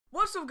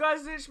What's up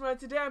guys, it's man.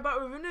 Today I'm back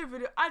with a new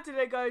video, and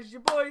today guys, your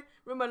boy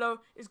Romello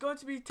is going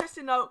to be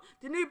testing out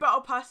the new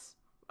battle pass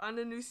and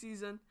the new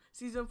season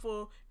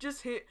 4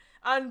 just hit,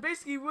 and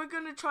basically we're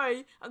going to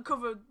try and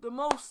cover the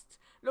most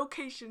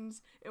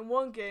locations in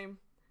one game.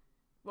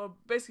 Well,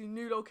 basically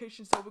new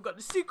locations. So we got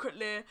the secret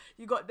lair,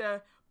 you got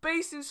the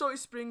base in Salty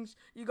Springs,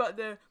 you got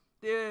the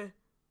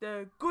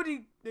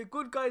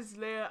good guys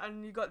lair,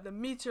 and you got the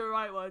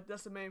meteorite. Well,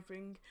 that's the main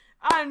thing.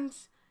 And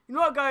you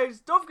know what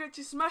guys, don't forget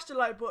to smash the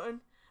like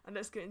button. And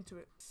let's get into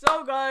it.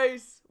 So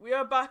guys, we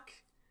are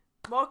back,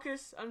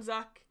 Marcus and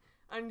Zach,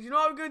 and you know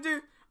what I'm gonna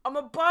do? I'm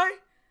gonna buy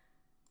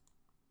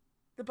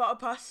the Battle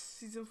Pass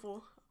Season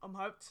 4. I'm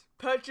hyped.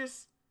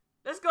 Purchase.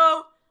 Let's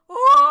go.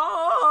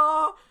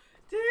 Oh,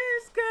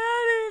 this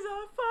girl is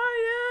on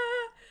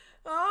fire.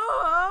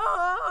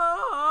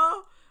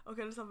 Oh.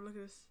 Okay, let's have a look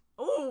at this.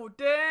 Oh,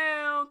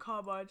 damn,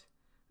 carbide.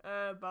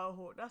 Battle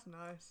Hawk. That's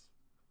nice.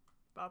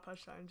 Battle Pass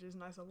challenges,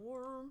 nice and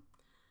warm.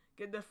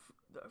 Get the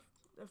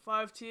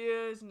 5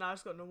 tiers. Nah,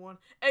 it's got no one.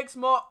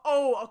 X-Mark.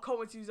 Oh, I can't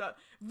wait to use that.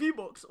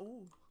 V-Box.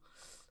 Oh.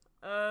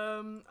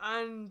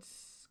 And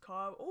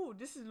car. Oh,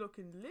 this is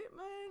looking lit,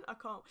 man. I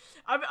can't.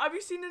 Have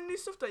you seen the new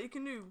stuff that you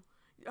can do?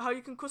 How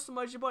you can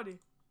customize your body?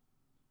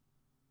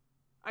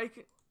 You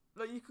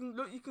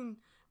can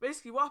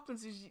basically what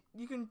happens is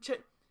you can check.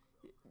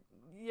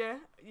 Yeah,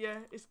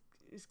 it's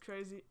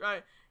crazy.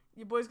 Right,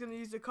 your boy's gonna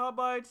use the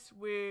carbides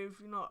with,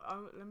 you know,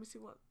 let me see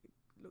what it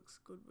looks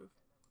good with.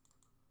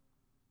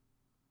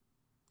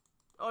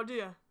 Oh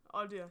dear.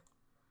 Alright.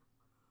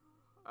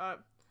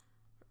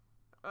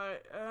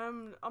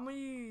 I'm gonna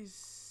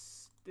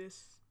use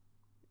this.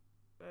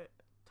 Right,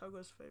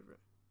 Togo's favorite.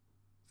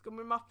 It's gonna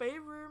be my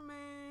favorite,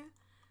 man.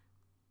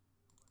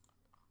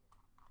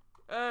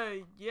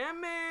 Yeah,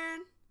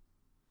 man.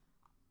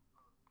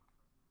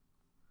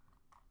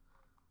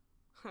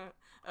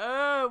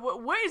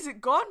 Where is it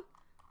gone?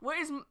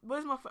 Where's my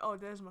oh,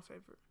 there's my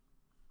favorite.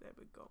 There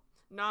we go.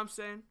 Now I'm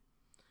saying,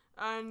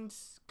 and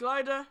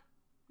glider.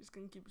 Just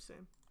gonna keep the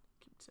same.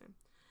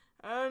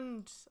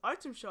 And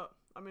item shop.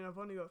 I mean, I've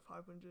only got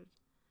 500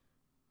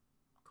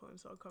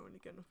 coins, so I can't really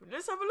get nothing.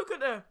 Let's have a look at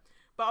the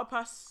battle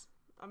pass.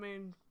 I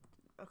mean,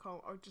 I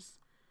can't.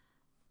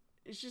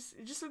 It just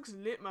looks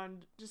lit,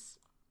 man. Just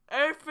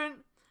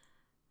everything.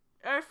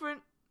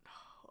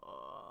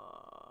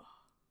 Oh,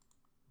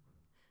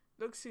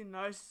 looks so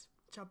nice.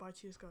 Shall I buy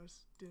tiers,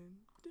 guys? Dun.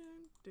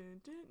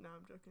 Nah,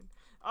 I'm joking.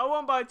 I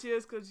won't buy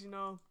tiers because, you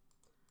know.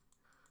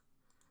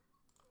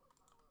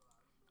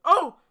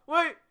 Oh,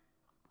 wait.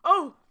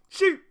 Oh,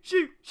 shoot.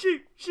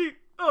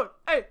 Oh,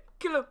 hey,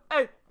 kill him.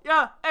 Hey,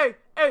 yeah, hey,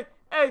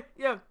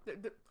 yeah.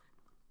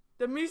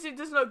 The music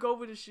does not go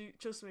with the shoot,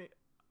 trust me.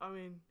 I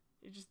mean,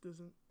 it just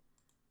doesn't.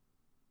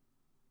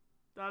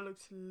 That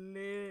looks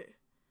lit.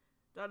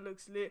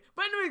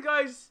 But anyway,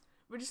 guys,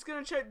 we're just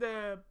going to check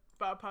the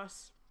battle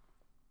pass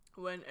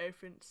when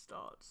everything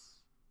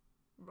starts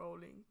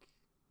rolling.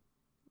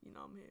 You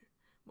know I'm here.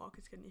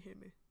 Marcus, can you hear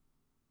me?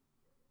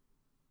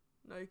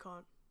 No, you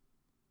can't.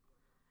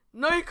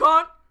 No, you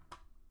can't.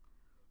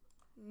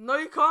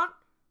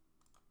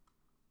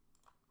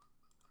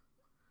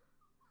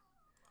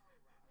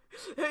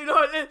 You know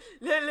what,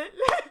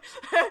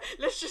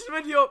 let's just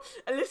ready up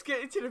and let's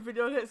get into the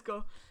video. Let's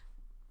go.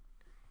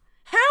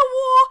 Hell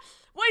war!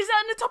 What is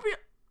that in the top of your...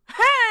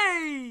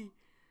 Hey!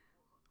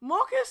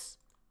 Marcus?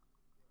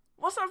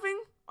 What's that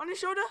thing on your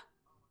shoulder?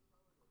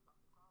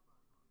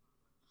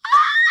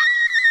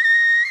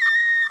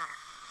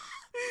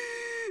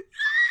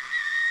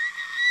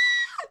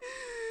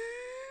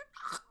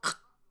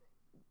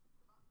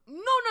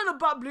 No,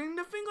 bubbling.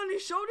 The thing on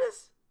his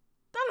shoulders.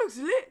 That looks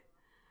lit.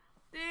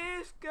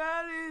 This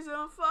girl is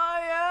on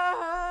fire.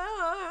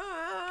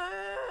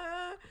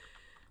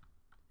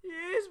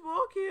 He's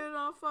walking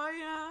on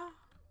fire.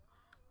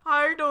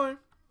 How you doing?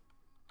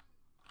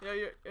 Yeah,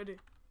 you're ready.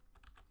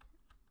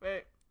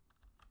 Wait.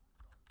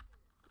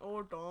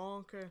 Oh,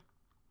 donkey.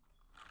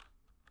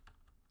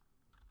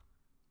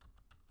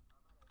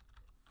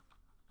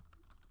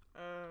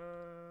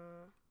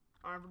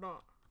 I'm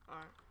not.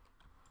 Alright.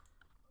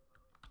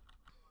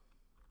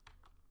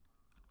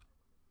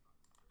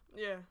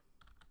 Yeah.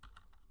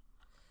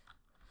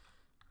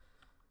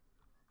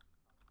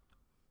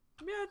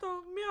 I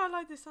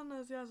like the sun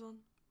as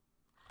on.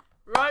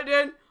 Right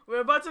then,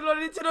 we're about to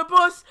load into the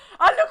bus.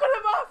 And look at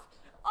the map.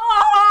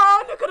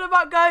 Oh, look at the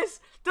map,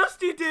 guys.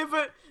 Dusty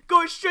David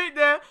going straight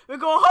there. We're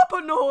gonna hop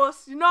on the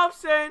horse. You know what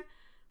I'm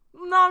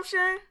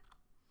saying?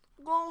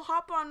 Go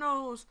hop on the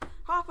horse.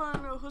 We're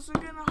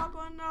gonna hop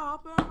on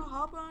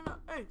the.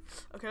 Hey.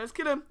 Okay, let's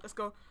kill him. Let's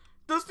go.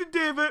 Dusty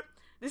David.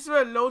 This is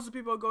where loads of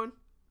people are going.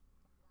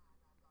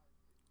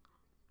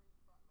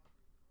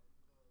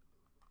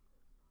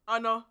 I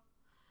know.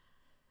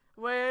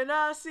 When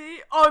I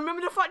see... Oh,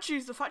 remember the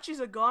factories? The factories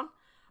are gone.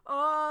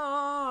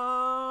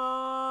 Oh.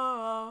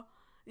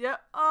 Yeah.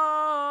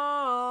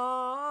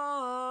 Oh.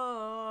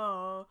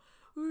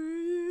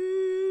 Ooh,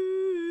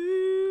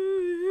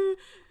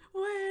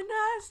 when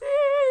I see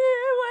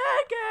you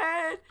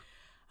again.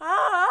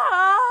 Oh.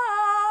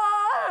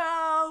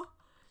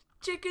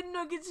 Chicken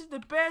nuggets is the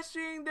best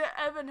thing that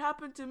ever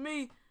happened to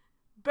me.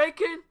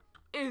 Bacon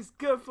is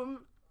good for me.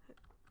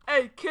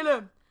 Hey, kill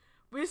him.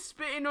 We're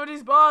spitting all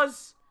these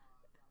bars.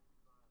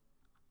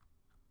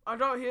 I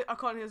can't hear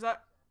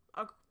that.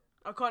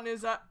 I can't hear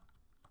that.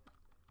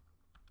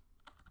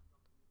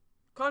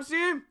 Can't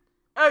see him.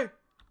 Hey,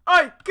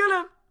 kill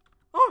him.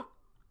 Oh,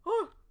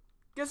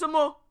 get some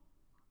more.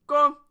 Go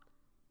on.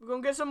 We're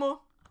gonna get some more.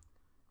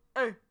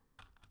 Hey.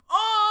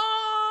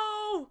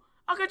 Oh,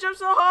 I can jump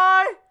so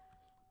high.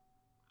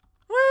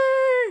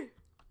 Whee!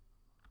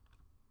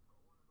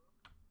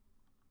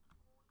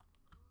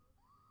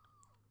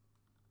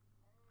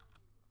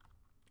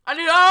 I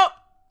need help.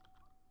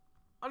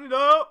 I need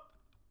help.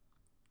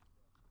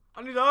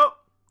 I need help.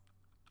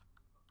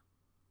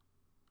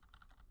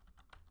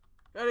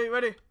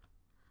 Ready.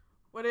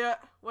 Where they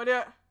at?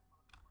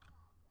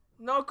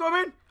 No, I'm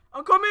coming.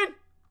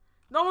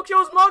 No one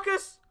kills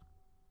Marcus.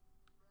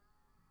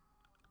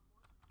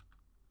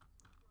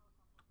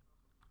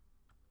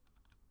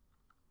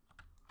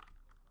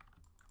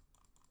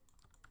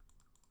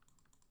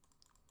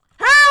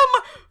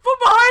 Help! From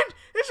behind!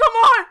 It's from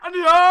behind! I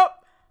need help!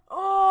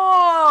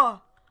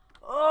 Oh!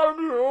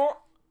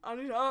 I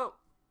need help.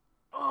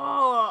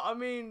 Oh, I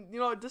mean, you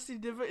know, Dusty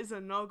Divot is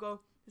a no-go.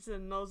 It's a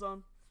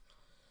no-zone.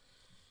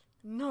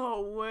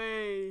 No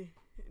way.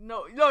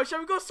 No, shall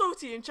we go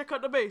salty and check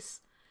out the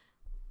base?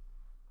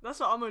 That's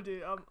what I'm gonna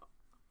do.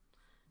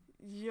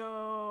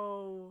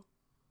 Yo.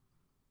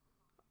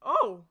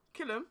 Oh,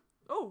 kill him.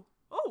 Oh.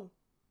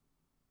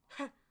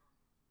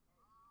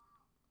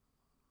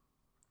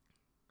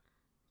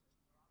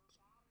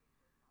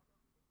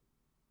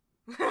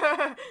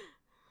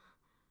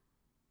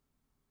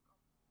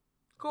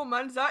 Cool,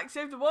 man. Zach,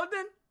 save the world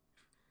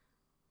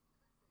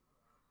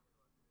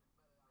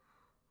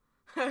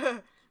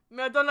then.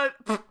 Man, I don't like.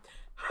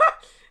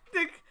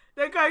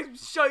 That guy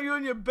shot you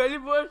in your belly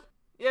button.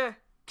 Yeah,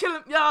 kill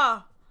him.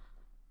 Yeah.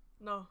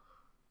 No.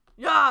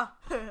 Yeah.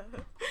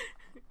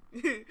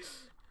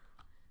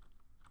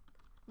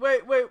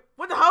 Wait.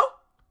 What the hell?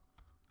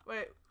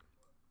 Wait.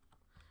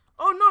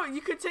 Oh no,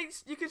 you could take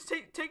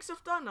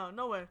stuff down now.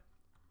 No way.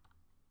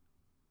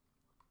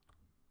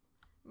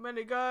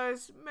 Many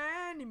guys,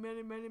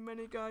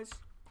 many guys.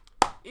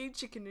 Eat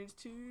chicken is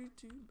too.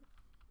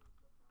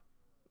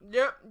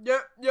 Yep.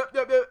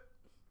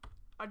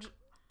 I just.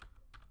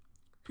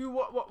 Who?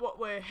 What?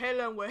 Where?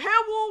 Helen? Where?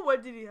 Hell? Where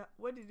did he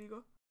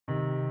go?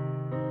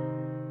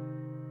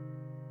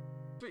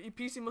 Your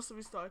PC must have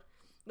restarted.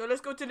 No,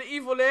 let's go to the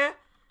evil lair.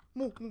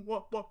 We go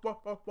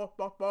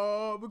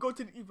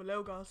to the evil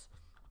lair, guys.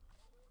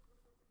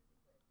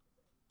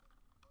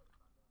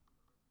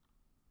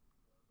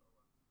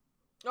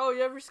 Oh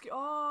yeah, risky.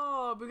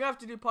 Oh, we're gonna have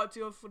to do part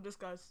 2 for this,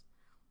 guys.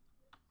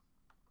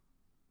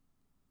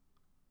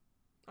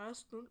 I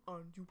stood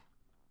on you.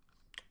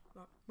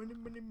 Like many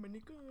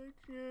guys,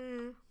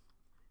 yeah.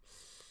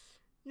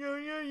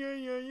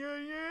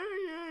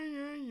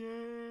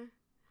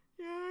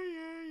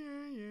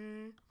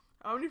 Yeah.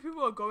 How many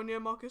people are going here,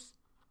 Marcus?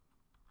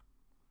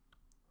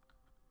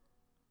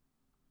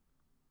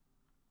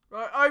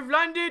 Right, I've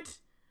landed.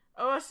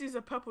 Oh, I see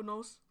a purple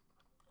nose.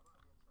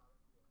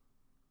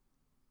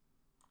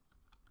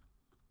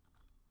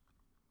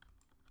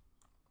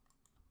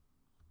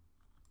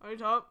 I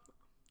need help.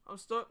 I'm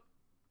stuck.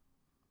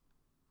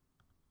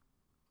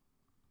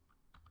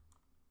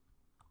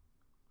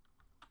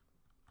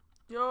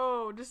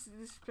 Yo, this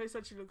place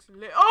actually looks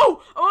lit.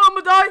 Oh, I'm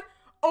gonna die.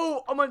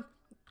 Oh, I'm on.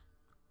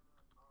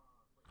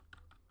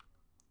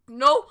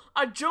 No,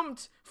 I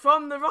jumped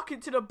from the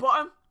rocket to the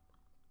bottom.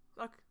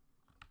 Like,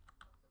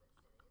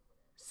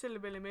 silly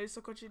Billy, mate.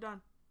 So cut you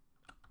down.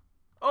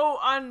 Oh,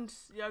 and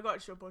yeah, I got a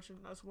short potion.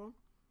 That's one.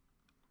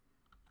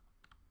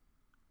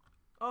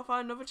 Oh, I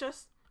found another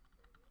chest.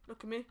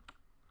 Look at me.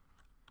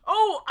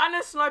 Oh, and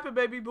a sniper,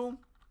 baby. Boom.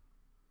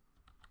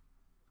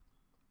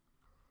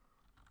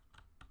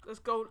 Let's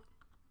go.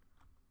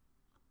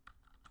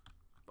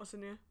 What's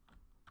in here?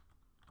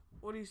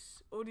 All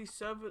these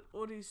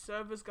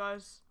servers,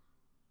 guys.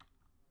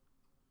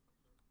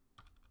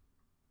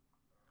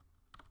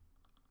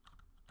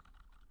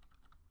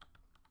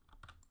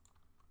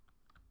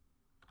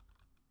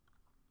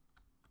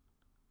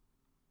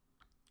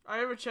 I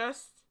have a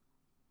chest.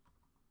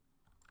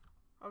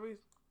 Are we?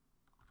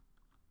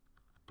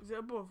 Is it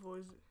above or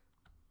is it?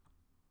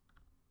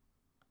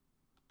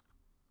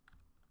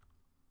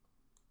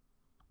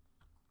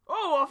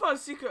 Oh, I found a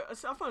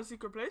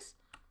secret place.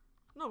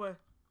 No way.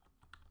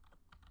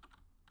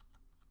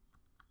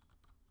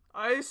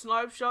 I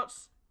snipe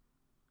shots.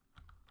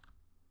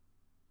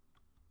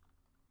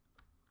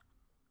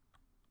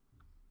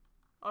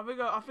 I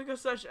think I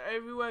searched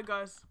everywhere,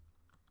 guys.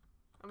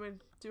 I mean,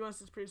 to be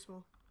honest, it's pretty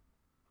small.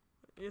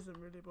 It isn't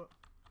really, but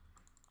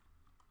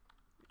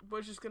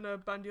we're just gonna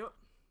band you up.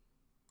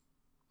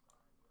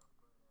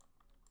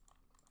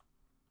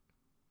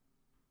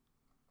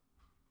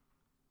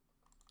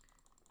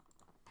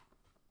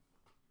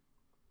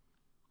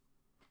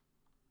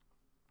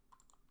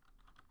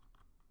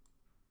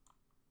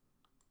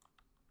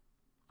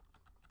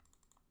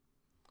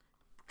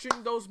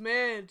 Drink those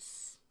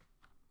meds.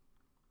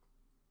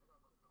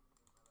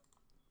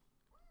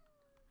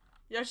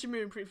 Yeah, she's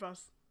moving pretty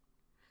fast.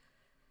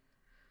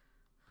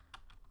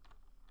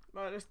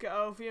 Right, let's get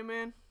out of here,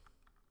 man.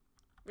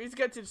 We need to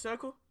get to the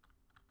circle.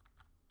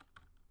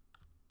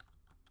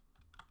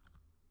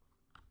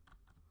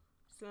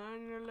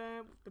 Sign your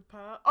lamp with the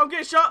power. I'm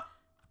getting shot!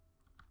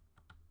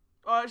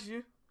 Oh, that's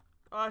you.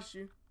 Oh, that's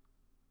you.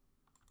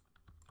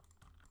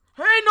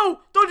 Hey,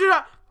 no! Don't do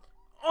that!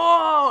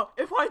 Oh,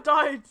 if I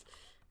died.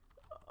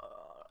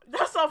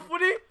 That's not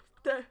funny.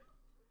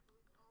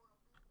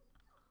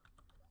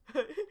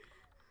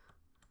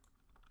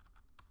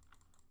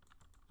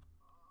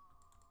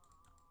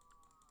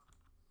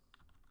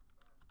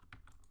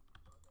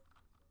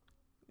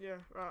 Yeah,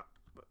 right.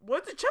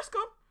 Where'd the chest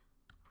go?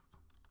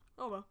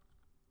 Oh well.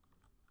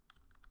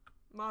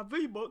 My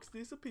V-Bucks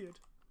disappeared.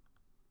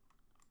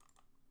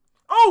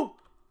 Oh!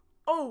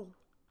 Oh!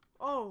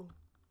 Oh.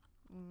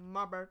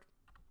 My bad.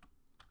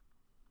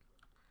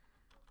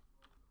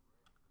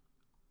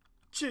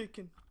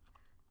 Chicken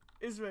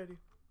is ready.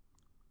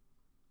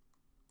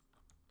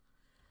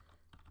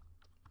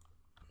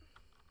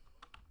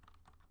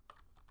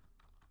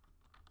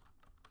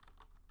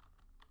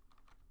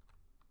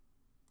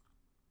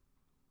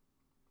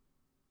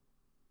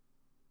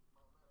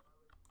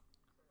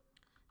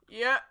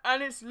 Yeah,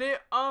 and it's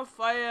lit on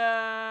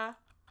fire.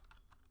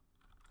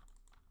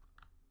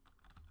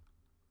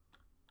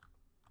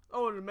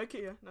 Oh, it'll make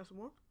it, yeah. Nice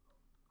more.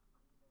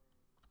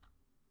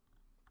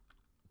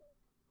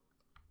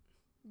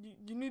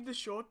 You need the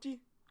shorty.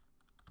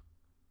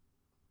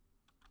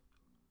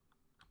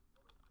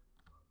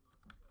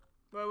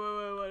 Wait, where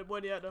are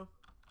you at though?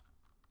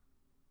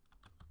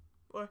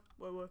 Where?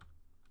 Where?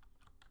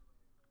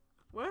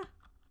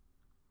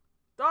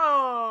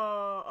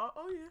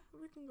 Oh yeah,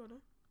 we can go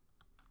there.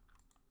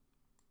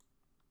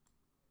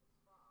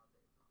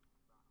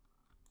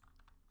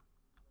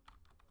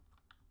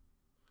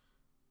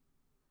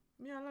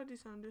 Yeah, I like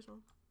this sound, this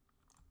one.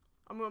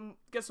 I'm gonna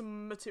get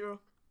some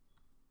material.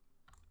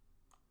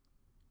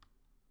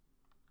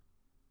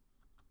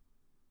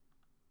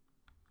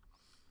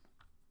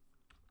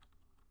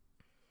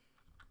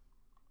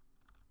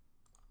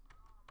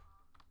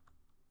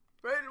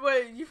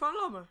 Wait, you found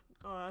llama?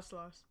 Oh, that's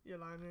nice. You're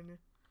lying in here.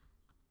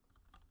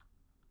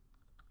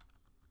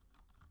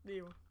 There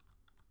you are.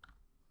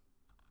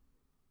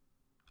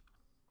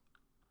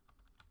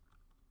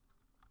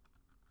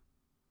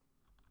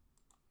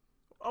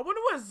 I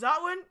wonder where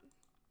that went.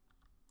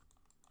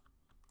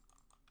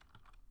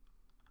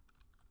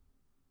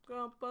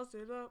 Gonna bust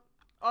it up.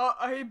 Oh,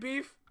 I hear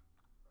beef.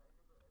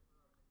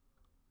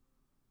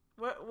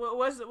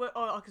 Where's it?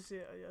 Oh, I can see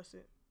it. Yeah, I see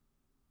it.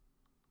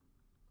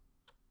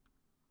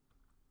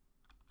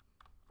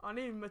 I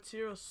need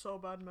material so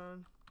bad,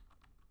 man.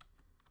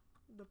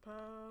 The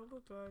power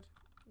of God.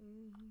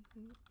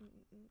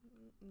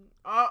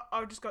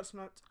 I just got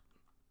sniped.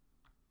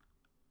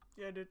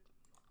 Yeah, I did.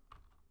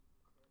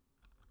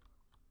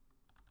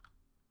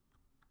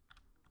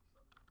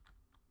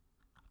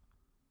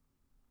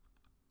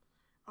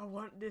 I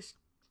want this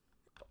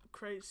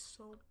crate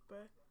so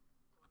bad.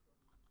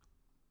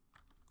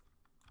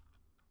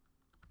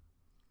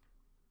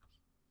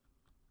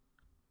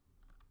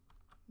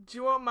 Do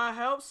you want my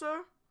help,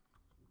 sir?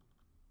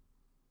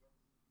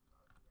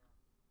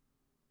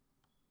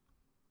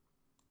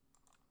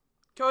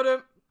 Killed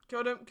him,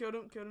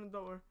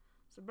 don't worry.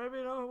 So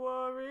baby, don't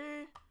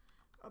worry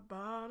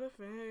about a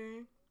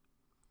thing.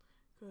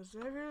 Cause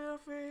every little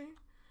thing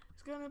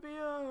is gonna be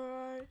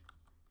alright.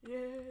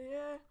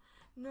 Yeah,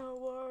 no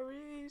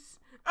worries.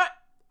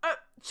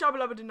 Shabba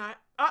labba deny.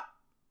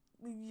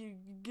 You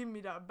give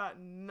me that bat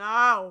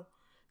now.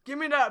 Give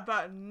me that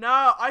bat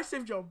now. I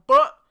saved your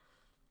butt.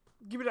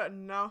 Give me that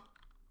now.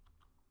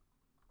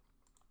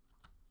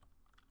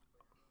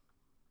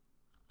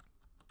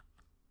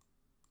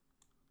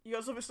 You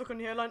got something stuck on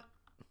your hairline.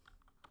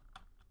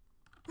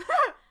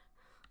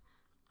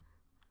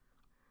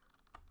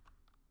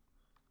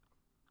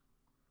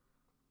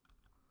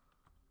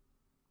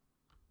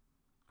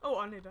 Oh,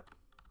 I need that.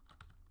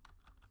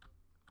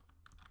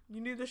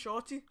 You need the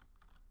shorty?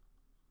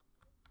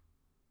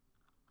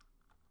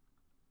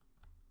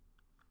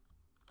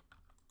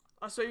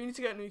 I swear you need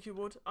to get a new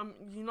keyboard.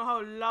 You know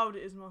how loud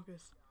it is,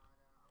 Marcus.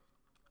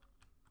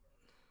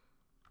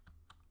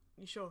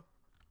 You sure?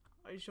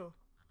 Are you sure?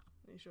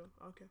 Are you sure?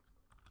 Okay.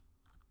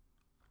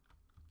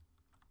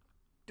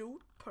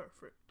 Dude,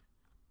 perfect.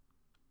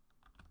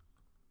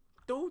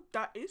 Dude,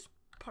 that is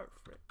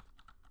perfect.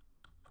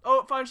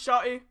 Oh, found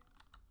shotty.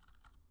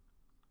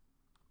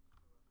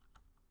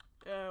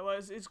 Yeah, well,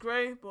 it's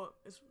grey, but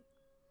it's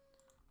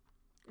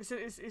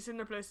in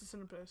the place. It's in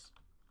the place.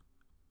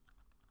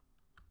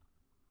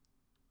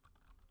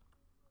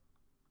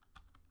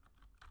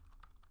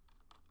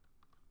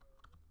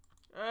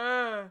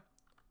 Oh,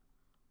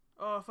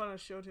 I found a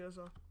shield here as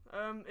well.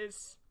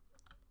 It's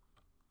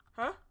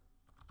huh?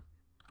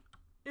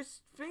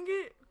 It's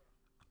thingy.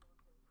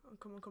 Oh,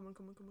 come on.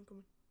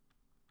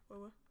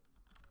 Where?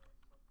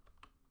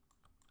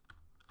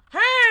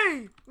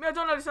 Hey! Me, I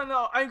don't understand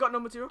that. I ain't got no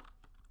material.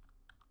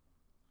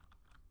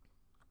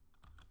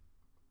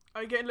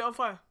 Are you getting lit on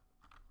fire?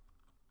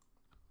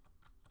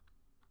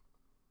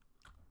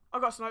 I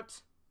got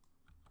sniped.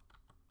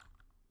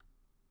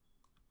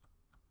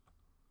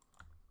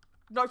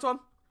 Knocked one.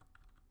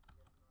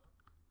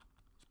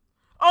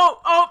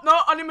 Oh,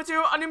 no, I need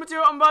material,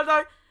 I'm about to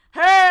die.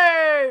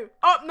 Hey!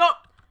 Oh, no!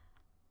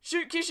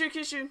 Shoot, keep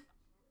shooting.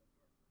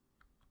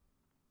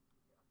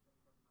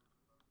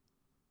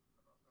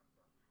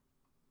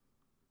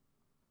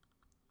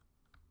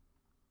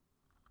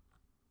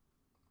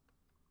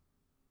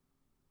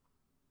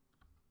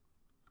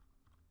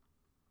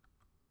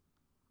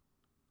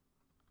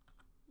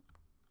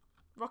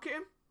 Rocket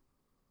him.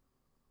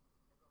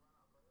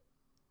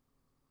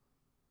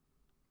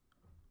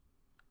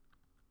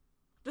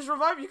 Just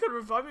revive, you could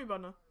revive me by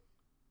now.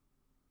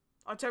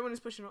 I'll tell you when he's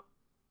pushing up.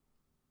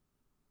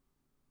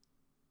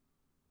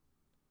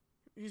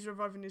 He's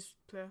reviving his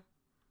player.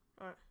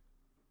 Alright.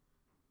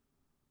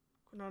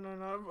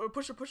 No.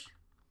 Push.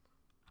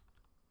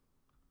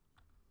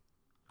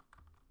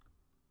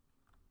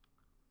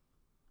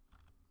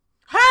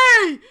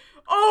 Hey!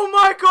 Oh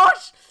my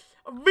gosh!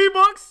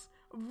 V-Bucks!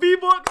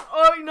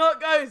 Oh, you know what,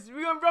 guys?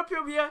 We're gonna wrap it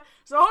up here.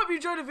 So I hope you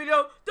enjoyed the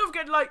video. Don't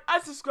forget to like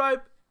and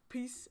subscribe.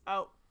 Peace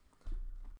out.